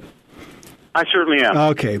there, right? I certainly am.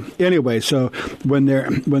 Okay. Anyway, so when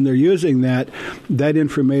they're using that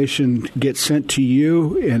information gets sent to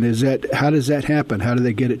you, and how does that happen? How do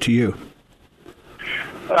they get it to you?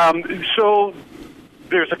 So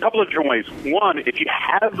there's a couple of different ways. One, if you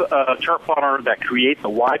have a chart plotter that creates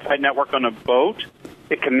a Wi-Fi network on a boat,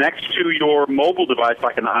 it connects to your mobile device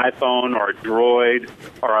like an iPhone or a Droid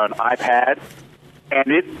or an iPad, and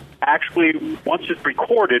it actually, once it's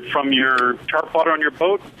recorded from your chart plotter on your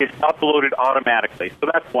boat, it's uploaded automatically. So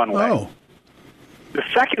that's one way. Oh. The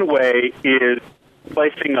second way is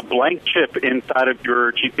placing a blank chip inside of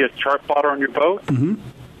your GPS chart plotter on your boat. Mm-hmm.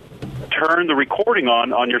 Turn the recording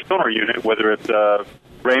on your sonar unit, whether it's a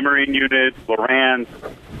Raymarine unit, Lowrance,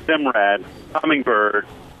 Simrad, Humminbird,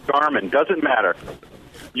 Garmin, doesn't matter.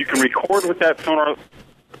 You can record with that sonar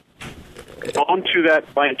onto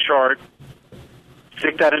that blank chart,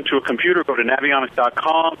 stick that into a computer, go to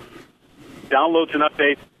Navionics.com, downloads an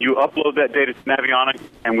update, you upload that data to Navionics,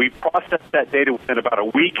 and we process that data within about a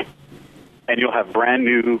week, and you'll have brand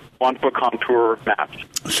new one-foot contour maps.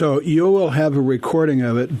 So you will have a recording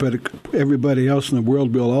of it, but everybody else in the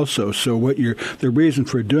world will also. So the reason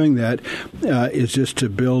for doing that is just to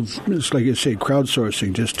build, it's like you say,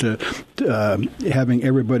 crowdsourcing, just to having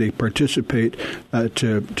everybody participate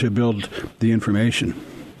to build the information.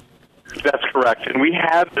 That's correct. And we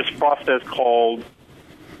have this process called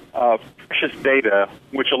Precious Data,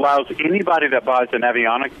 which allows anybody that buys an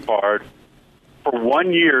Navionics card for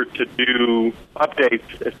 1 year to do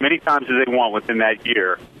updates as many times as they want within that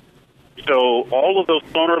year. So all of those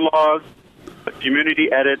sonar logs, the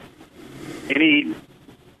community edits, any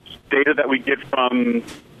data that we get from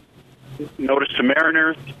Notice to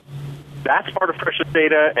Mariners, that's part of Precious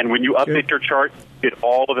Data, and when you update your chart, you get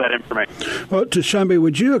all of that information. Well, Tishambe,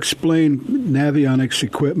 would you explain Navionics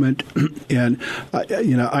equipment? And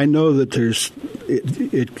I know that there's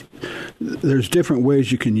different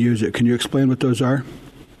ways you can use it. Can you explain what those are?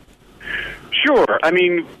 Sure. I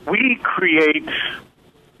mean, we create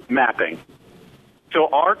mapping. So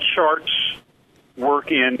our charts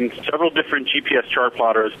work in several different GPS chart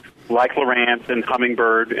plotters, like Lowrance and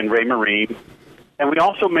Humminbird and Raymarine. And we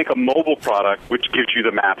also make a mobile product which gives you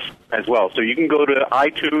the maps as well. So you can go to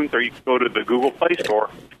iTunes or you can go to the Google Play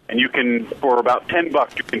Store, and you can, for about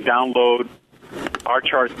 $10, you can download our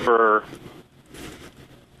charts for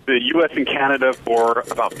the U.S. and Canada for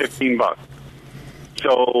about $15.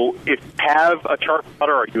 So if you have a chart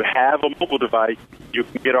plotter or you have a mobile device, you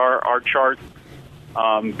can get our charts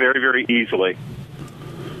very, very easily.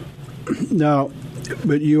 Now,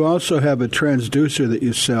 but you also have a transducer that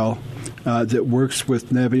you sell that works with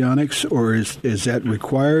Navionics, or is that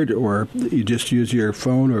required, or you just use your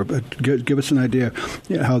phone? Or give us an idea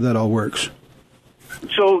how that all works.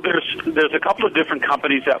 So there's a couple of different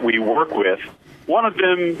companies that we work with. One of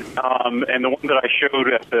them, and the one that I showed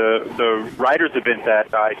at the writers event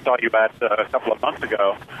that I saw you at a couple of months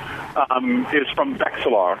ago, is from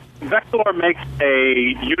Vexilar. Vexilar makes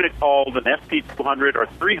a unit called an SP200 or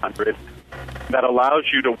 300 that allows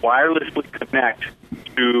you to wirelessly connect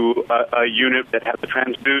to a unit that has a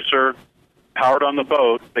transducer powered on the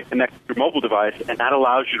boat that connects to your mobile device, and that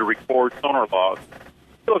allows you to record sonar logs.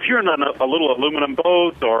 So if you're in a little aluminum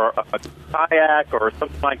boat or a kayak or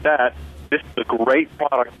something like that, this is a great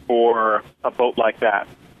product for a boat like that.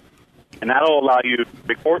 and that'll allow you to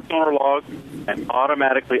record sonar logs and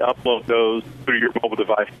automatically upload those through your mobile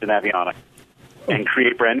device to Navionics and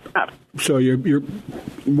create brand new maps. So you're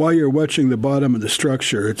while you're watching the bottom of the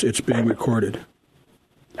structure, it's being recorded.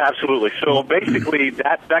 Absolutely. So basically,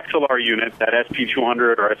 that Vexilar unit, that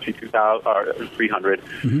SP200 or SP2000 or 300,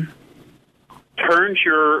 turns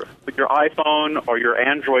your iPhone or your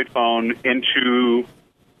Android phone into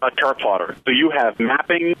a chart plotter. So you have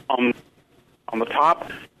mapping on the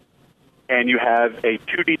top, and you have a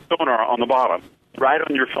 2D sonar on the bottom, right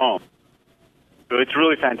on your phone. So it's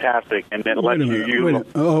really fantastic, and then lets you use.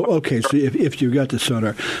 Oh, okay. So if you've got the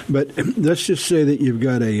sonar, but let's just say that you've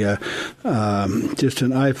got a just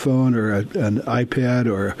an iPhone or an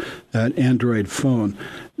iPad or an Android phone,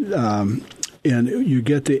 and you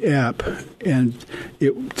get the app, and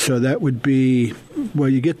so that would be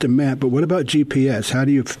you get the map. But what about GPS? How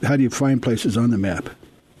do you find places on the map?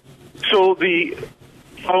 So the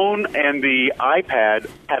phone and the iPad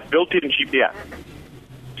have built-in GPS.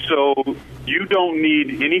 So you don't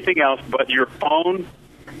need anything else but your phone,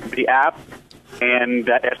 the app, and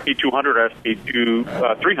that SP200 or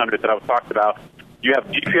SP300 that I was talking about. You have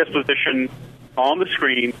GPS position on the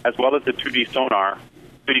screen as well as the 2D sonar.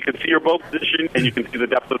 So you can see your boat position and you can see the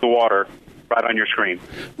depth of the water right on your screen.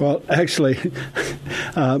 Well, actually,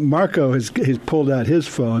 Marco has pulled out his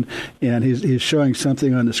phone, and he's showing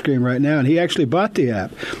something on the screen right now, and he actually bought the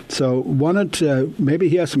app. So maybe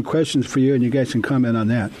he has some questions for you, and you guys can comment on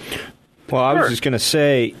that. Well, I was just going to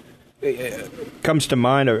say, comes to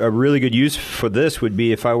mind a really good use for this would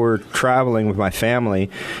be if I were traveling with my family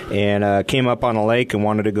and came up on a lake and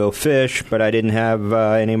wanted to go fish, but I didn't have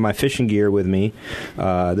any of my fishing gear with me.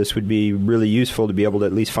 This would be really useful to be able to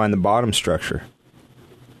at least find the bottom structure.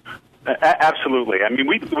 Absolutely. I mean,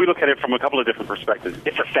 we look at it from a couple of different perspectives.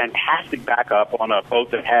 It's a fantastic backup on a boat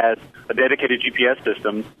that has a dedicated GPS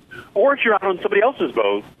system, or if you're out on somebody else's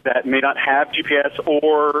boat that may not have GPS,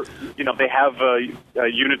 or they have a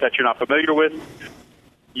unit that you're not familiar with.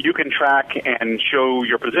 You can track and show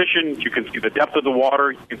your position. You can see the depth of the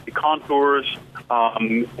water. You can see contours,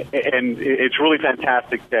 and it's really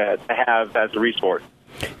fantastic to have as a resource.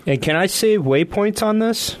 And can I save waypoints on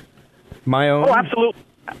this? My own? Oh, absolutely.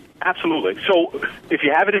 Absolutely. So if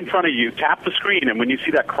you have it in front of you, tap the screen, and when you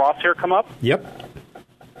see that crosshair come up,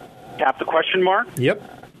 tap the question mark,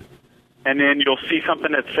 and then you'll see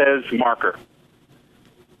something that says marker.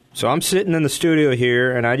 So I'm sitting in the studio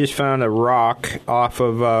here, and I just found a rock off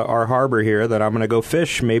of our harbor here that I'm going to go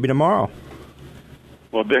fish maybe tomorrow.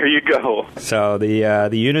 Well, there you go. So the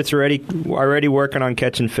unit's already working on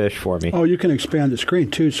catching fish for me. Oh, you can expand the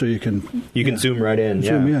screen too, so you can zoom right in.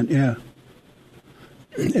 Zoom in, yeah.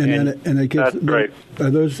 And it gets, that's great. Are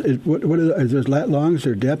those what is those lat longs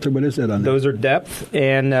or depth, or what is that on there? Those are depth,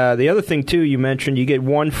 and the other thing too, you mentioned you get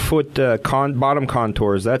 1 foot bottom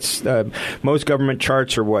contours. That's most government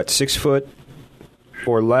charts are what, 6 foot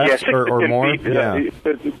or less, or more?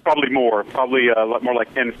 Feet, probably more. Probably a lot more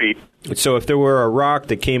like 10 feet. So if there were a rock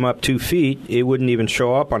that came up 2 feet, it wouldn't even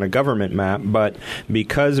show up on a government map. But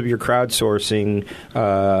because of your crowdsourcing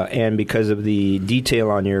and because of the detail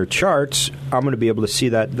on your charts, I'm going to be able to see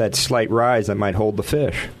that slight rise that might hold the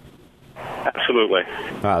fish. Absolutely.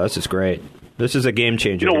 Wow, this is great. This is a game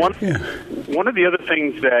changer. One of the other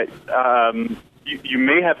things that you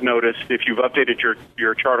may have noticed if you've updated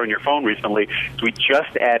your chart on your phone recently is we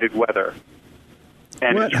just added weather.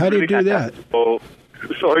 And how do you do that?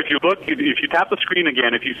 So if you look, if you tap the screen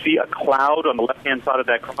again, if you see a cloud on the left-hand side of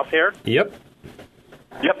that crosshair. Yep,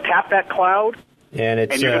 tap that cloud. And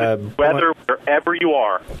it's you're gonna weather wherever you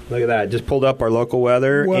are. Look at that. Just pulled up our local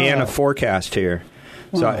weather and a forecast here.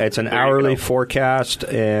 So it's an hourly forecast,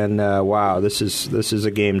 and wow, this is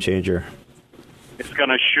a game changer. It's going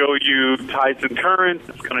to show you tides and currents.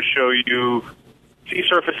 It's going to show you sea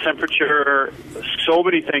surface temperature, so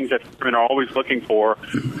many things that fishermen are always looking for.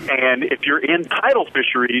 And if you're in tidal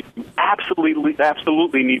fisheries, you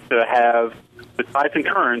absolutely need to have the tides and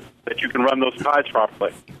currents that you can run those tides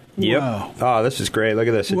properly. Yep. Wow. Oh, this is great. Look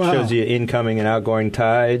at this. It shows you incoming and outgoing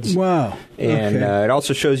tides. Wow. And it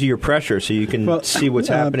also shows you your pressure, so you can see what's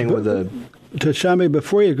happening with the... Tashami,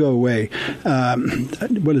 before you go away,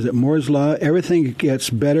 what is it, Moore's Law? Everything gets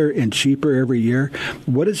better and cheaper every year.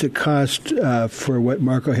 What does it cost for what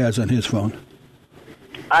Marco has on his phone?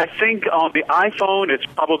 I think on the iPhone, it's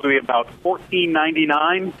probably about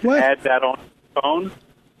 $14.99 to add that on the phone.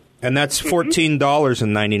 And that's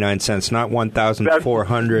 $14.99, not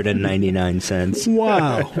 $1,499.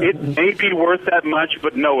 Wow. It may be worth that much,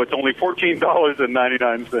 but no, it's only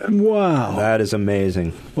 $14.99. Wow. That is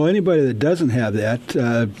amazing. Well, anybody that doesn't have that,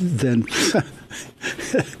 then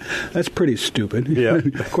That's pretty stupid. Yeah.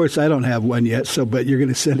 Of course, I don't have one yet, but you're going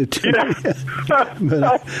to send it to me. But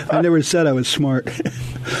I never said I was smart.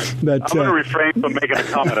 But I'm going to refrain from making a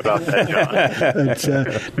comment about that, John.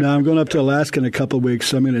 Now, I'm going up to Alaska in a couple of weeks,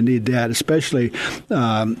 so I'm going to need that, especially,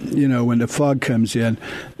 when the fog comes in,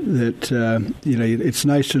 that, it's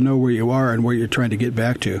nice to know where you are and where you're trying to get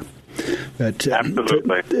back to. But,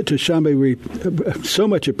 Absolutely. To Shambi, we so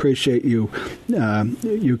much appreciate you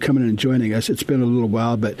coming and joining us. It's been a little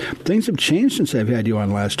while, but things have changed since I've had you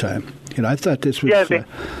on last time. I thought this was...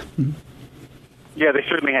 Yeah, they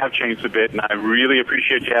certainly have changed a bit, and I really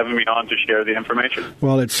appreciate you having me on to share the information.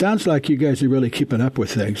 Well, it sounds like you guys are really keeping up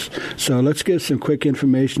with things. So let's get some quick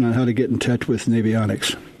information on how to get in touch with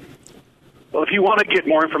Navionics. Well, if you want to get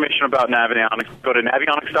more information about Navionics, go to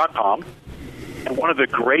navionics.com. And one of the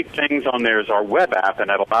great things on there is our web app, and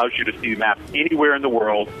that allows you to see maps anywhere in the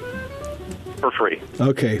world for free.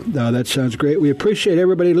 Okay, that sounds great. We appreciate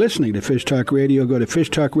everybody listening to Fish Talk Radio. Go to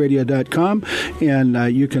fishtalkradio.com,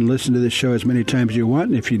 and you can listen to this show as many times as you want.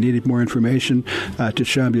 And if you need more information, to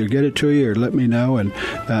Shambi will get it to you, or let me know, and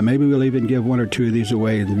maybe we'll even give one or two of these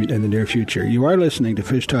away in the near future. You are listening to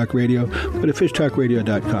Fish Talk Radio. Go to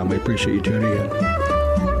fishtalkradio.com. We appreciate you tuning in.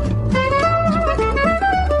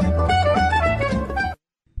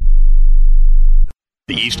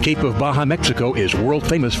 The East Cape of Baja, Mexico is world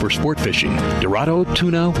famous for sport fishing. Dorado,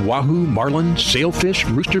 tuna, wahoo, marlin, sailfish,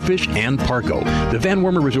 roosterfish, and pargo. The Van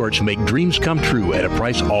Wormer Resorts make dreams come true at a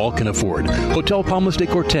price all can afford. Hotel Palmas de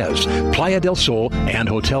Cortez, Playa del Sol, and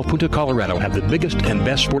Hotel Punta Colorado have the biggest and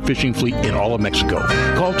best sport fishing fleet in all of Mexico.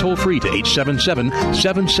 Call toll-free to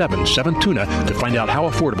 877-777-TUNA to find out how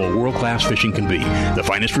affordable world-class fishing can be. The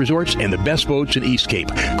finest resorts and the best boats in East Cape.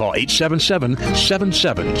 Call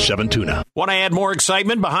 877-777-TUNA. Want to add more excitement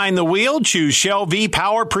behind the wheel? Choose Shell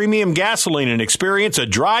V-Power Premium Gasoline and experience a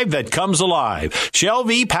drive that comes alive. Shell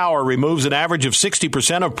V-Power removes an average of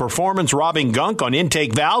 60% of performance-robbing gunk on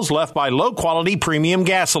intake valves left by low-quality premium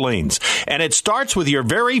gasolines. And it starts with your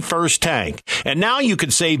very first tank. And now you can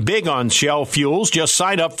save big on Shell fuels. Just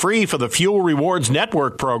sign up free for the Fuel Rewards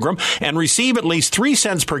Network program and receive at least 3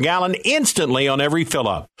 cents per gallon instantly on every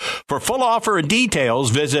fill-up. For full offer and details,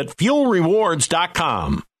 visit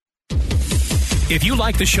fuelrewards.com. If you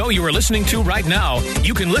like the show you are listening to right now,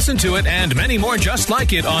 you can listen to it and many more just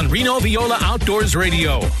like it on Reno Viola Outdoors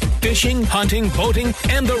Radio. Fishing, hunting, boating,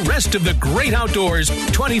 and the rest of the great outdoors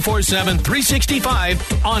 24/7,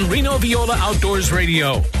 365 on Reno Viola Outdoors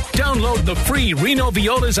Radio. Download the free Reno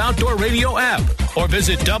Viola's Outdoor Radio app or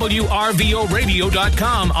visit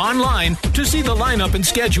WRVOradio.com online to see the lineup and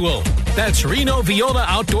schedule. That's Reno Viola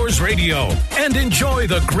Outdoors Radio. And enjoy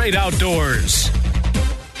the great outdoors.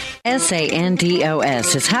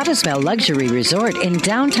 Sandos is how to spell luxury resort in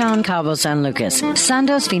downtown Cabo San Lucas.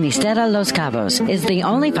 Sandos Finisterra Los Cabos is the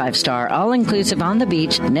only 5-star all-inclusive on the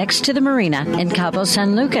beach next to the marina in Cabo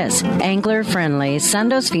San Lucas. Angler-friendly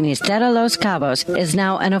Sandos Finisterra Los Cabos is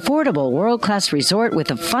now an affordable world-class resort with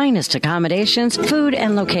the finest accommodations, food,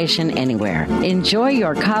 and location anywhere. Enjoy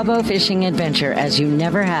your Cabo fishing adventure as you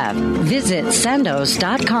never have. Visit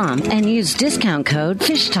sandos.com and use discount code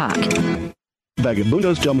FISHTALK.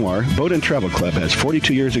 Vagabundos Del Mar Boat and Travel Club has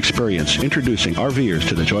 42 years experience introducing RVers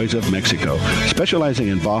to the joys of Mexico. Specializing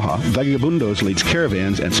in Baja, Vagabundos leads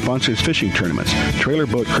caravans and sponsors fishing tournaments, trailer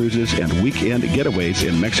boat cruises, and weekend getaways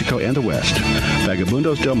in Mexico and the West.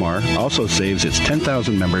 Vagabundos Del Mar also saves its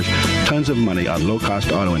 10,000 members tons of money on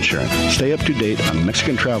low-cost auto insurance. Stay up to date on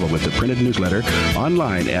Mexican travel with the printed newsletter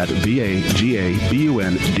online at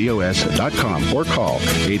vagabundos.com or call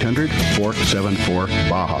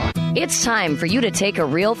 800-474-BAJA. It's time for you to take a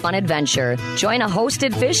real fun adventure. Join a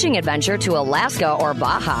hosted fishing adventure to Alaska or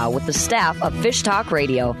Baja with the staff of Fish Talk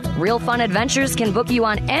Radio. Real Fun Adventures can book you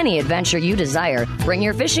on any adventure you desire. Bring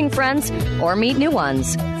your fishing friends or meet new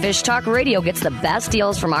ones. Fish Talk Radio gets the best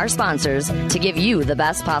deals from our sponsors to give you the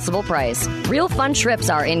best possible price. Real Fun trips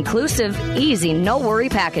are inclusive, easy, no-worry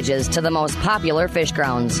packages to the most popular fish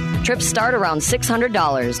grounds. Trips start around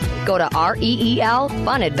 $600. Go to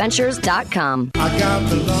REELFunadventures.com. I got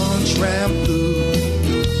the launch ramp blues.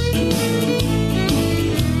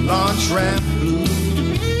 Launch ramp blues.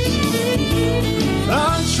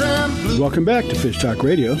 Launch ramp blues. Welcome back to Fish Talk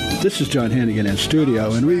Radio. This is John Hannigan in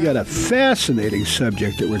studio, and we've got a fascinating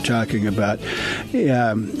subject that we're talking about.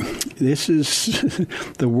 This is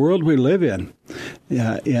the world we live in.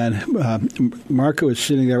 And Marco is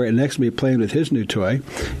sitting there right next to me playing with his new toy.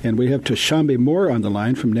 And we have Tashambi Moore on the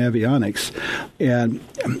line from Navionics. And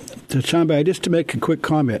Tashambi, just to make a quick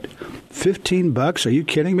comment, $15? Are you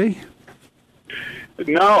kidding me?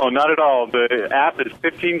 No, not at all. The app is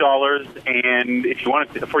 $15, and if you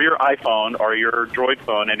want it for your iPhone or your Droid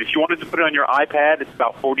phone, and if you wanted to put it on your iPad, it's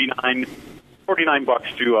about $49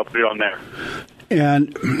 to put it on there.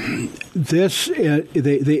 And this,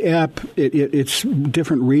 the app, it's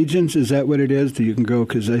different regions. Is that what it is? That you can go?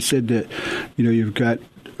 Because I said that, you've got.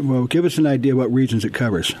 Well, give us an idea what regions it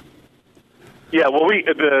covers. Yeah, well,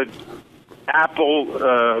 the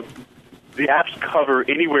apps cover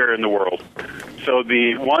anywhere in the world. So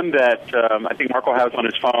the one that I think Marco has on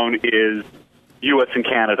his phone is U.S. and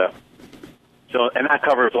Canada. So, and that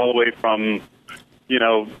covers all the way from,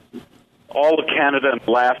 all of Canada and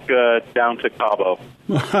Alaska down to Cabo.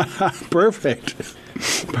 Perfect.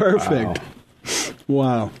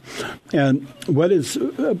 Wow. And what is,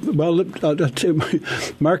 I'll tell you,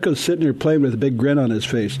 Marco's sitting there playing with a big grin on his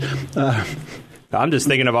face. I'm just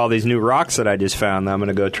thinking of all these new rocks that I just found that I'm going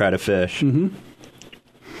to go try to fish. Mm-hmm.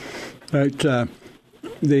 Right.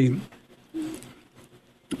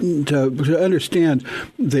 To understand,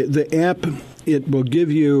 the app, it will give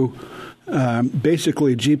you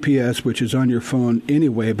basically GPS, which is on your phone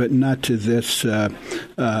anyway, but not to this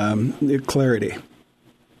clarity.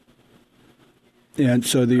 And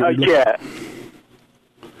so so the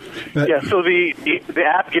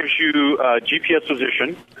app gives you GPS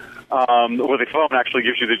position. Well, the phone actually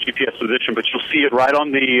gives you the GPS position, but you'll see it right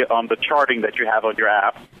on the charting that you have on your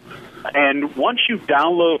app. And once you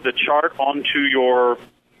download the chart onto your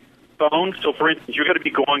phone, so for instance, you're going to be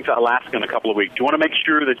going to Alaska in a couple of weeks. You want to make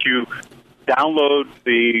sure that you download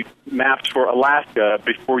the maps for Alaska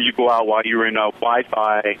before you go out while you're in a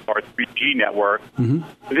Wi-Fi or 3G network. Mm-hmm.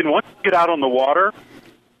 And then once you get out on the water,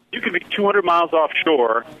 you can be 200 miles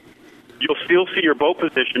offshore. You'll still see your boat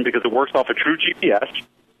position because it works off a true GPS,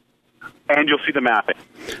 and you'll see the mapping.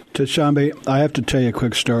 Tashambe, I have to tell you a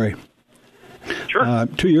quick story. Sure.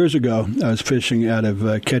 2 years ago, I was fishing out of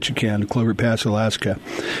Ketchikan, Clover Pass, Alaska,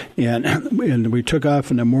 and we took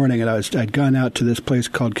off in the morning, and I'd gone out to this place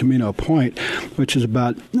called Camino Point, which is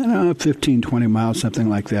about 15, 20 miles, something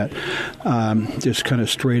like that, just kind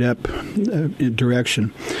of straight up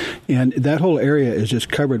direction, and that whole area is just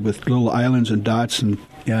covered with little islands and dots, and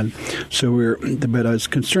so but I was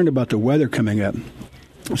concerned about the weather coming up.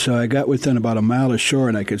 So I got within about a mile of shore,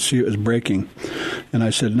 and I could see it was breaking. And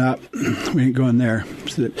I said, "No, we ain't going there."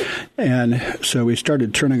 And so we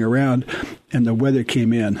started turning around, and the weather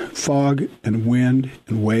came in, fog and wind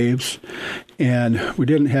and waves, and we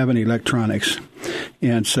didn't have any electronics.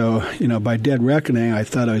 And so, by dead reckoning, I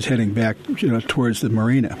thought I was heading back, towards the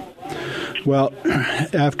marina. Well,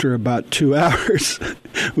 after about 2 hours,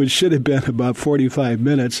 which should have been about 45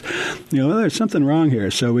 minutes, there's something wrong here.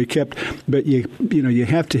 So we kept, but you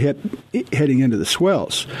have to heading into the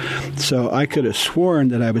swells. So I could have sworn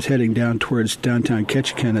that I was heading down towards downtown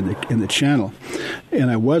Ketchikan in the channel, and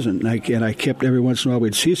I wasn't. And I kept, every once in a while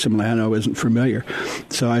we'd see some land I wasn't familiar.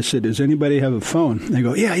 So I said, "Does anybody have a phone?" And they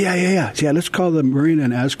go, Yeah, let's call the marina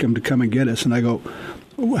and ask them to come and get us. And I go,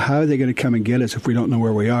 "How are they going to come and get us if we don't know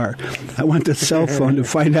where we are?" I want the cell phone to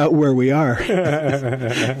find out where we are.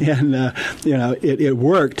 And, it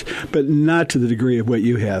worked, but not to the degree of what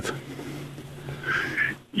you have.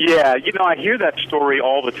 Yeah, I hear that story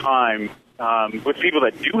all the time with people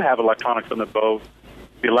that do have electronics on the boat.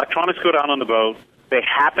 The electronics go down on the boat. They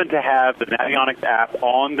happen to have the Navionics app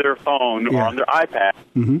on their phone or on their iPad,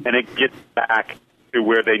 and it gets back to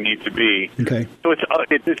where they need to be. Okay. So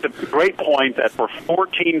it's a great point that for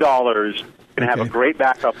 $14 you can have a great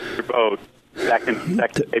backup for your boat that can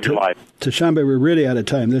save your life. Tashambe, we're really out of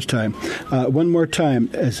time this time. One more time,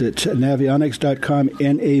 is it navionics.com,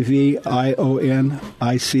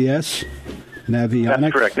 Navionics? Navionics?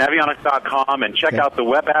 That's correct. Navionics.com, and check out the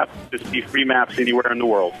web app to see free maps anywhere in the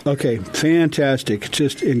world. Okay, fantastic.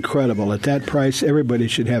 Just incredible. At that price, everybody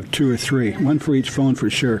should have 2 or 3. One for each phone for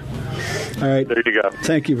sure. All right. There you go.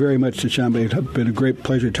 Thank you very much, Tashambe. It's been a great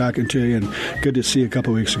pleasure talking to you, and good to see you a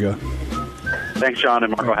couple of weeks ago. Thanks, John,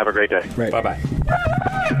 and Marco. Have a great day. Right. Bye-bye.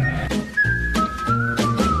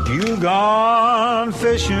 You gone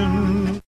fishing